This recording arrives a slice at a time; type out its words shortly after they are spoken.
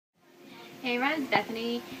Hey, my name is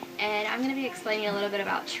Bethany, and I'm going to be explaining a little bit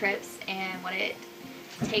about trips and what it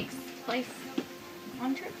takes place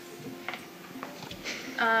on trips.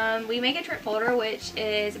 We make a trip folder, which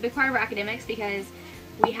is a big part of our academics because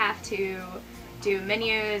we have to do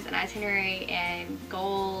menus and itinerary and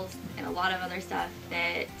goals and a lot of other stuff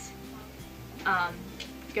that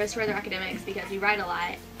goes toward our academics because we write a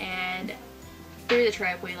lot, and through the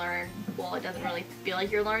trip we learn, well, it doesn't really feel like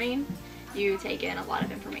you're learning. You take in a lot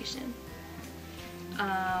of information.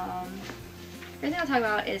 First thing I'll talk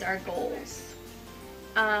about is our goals.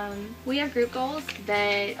 We have group goals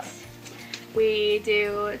that we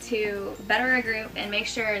do to better our group and make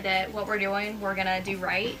sure that what we're doing, we're gonna do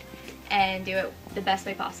right and do it the best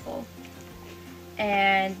way possible.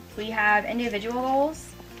 And we have individual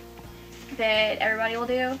goals that everybody will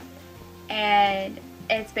do, and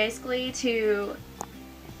it's basically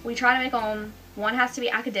we try to make them, one has to be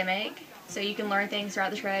academic, so you can learn things throughout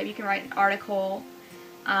the trip. You can write an article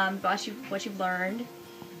about what you've learned.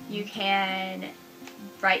 You can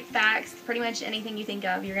write facts, pretty much anything you think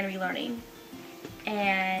of you're going to be learning.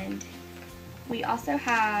 And we also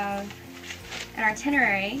have an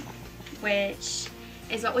itinerary, which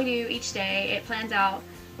is what we do each day. It plans out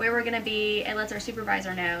where we're going to be and lets our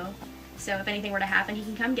supervisor know, so if anything were to happen, he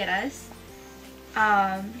can come get us.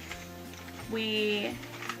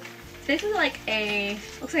 It's basically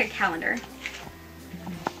looks like a calendar,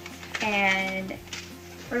 and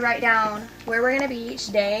we write down where we're going to be each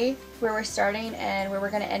day, where we're starting, and where we're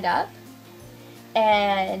going to end up.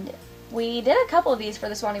 And we did a couple of these for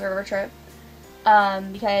the Swanee River trip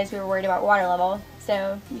because we were worried about water level,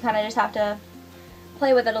 so you kind of just have to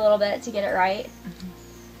play with it a little bit to get it right.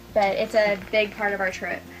 But it's a big part of our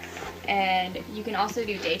trip. And you can also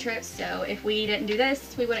do day trips, so if we didn't do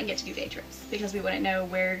this, we wouldn't get to do day trips because we wouldn't know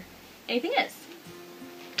where anything is.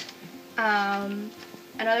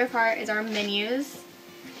 Another part is our menus.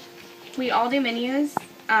 We all do menus,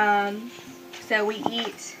 so we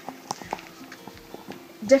eat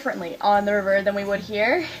differently on the river than we would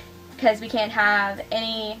here because we can't have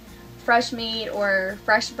any fresh meat or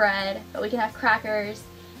fresh bread, but we can have crackers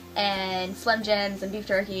and Slim Jims and beef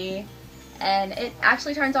jerky, and it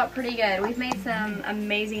actually turns out pretty good. We've made some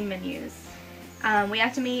amazing menus. We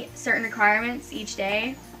have to meet certain requirements each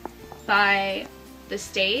day by the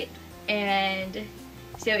state, and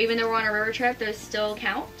so even though we're on a river trip, those still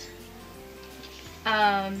count.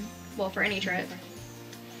 Well, for any trip.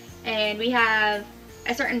 And we have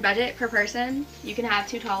a certain budget per person. You can have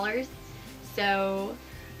 $2, so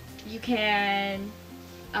you can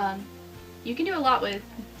do a lot with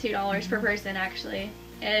 $2 per person. Actually,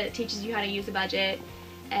 it teaches you how to use a budget,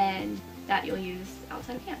 and that you'll use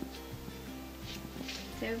outside of camp.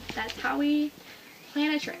 So that's how we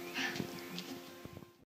plan a trip.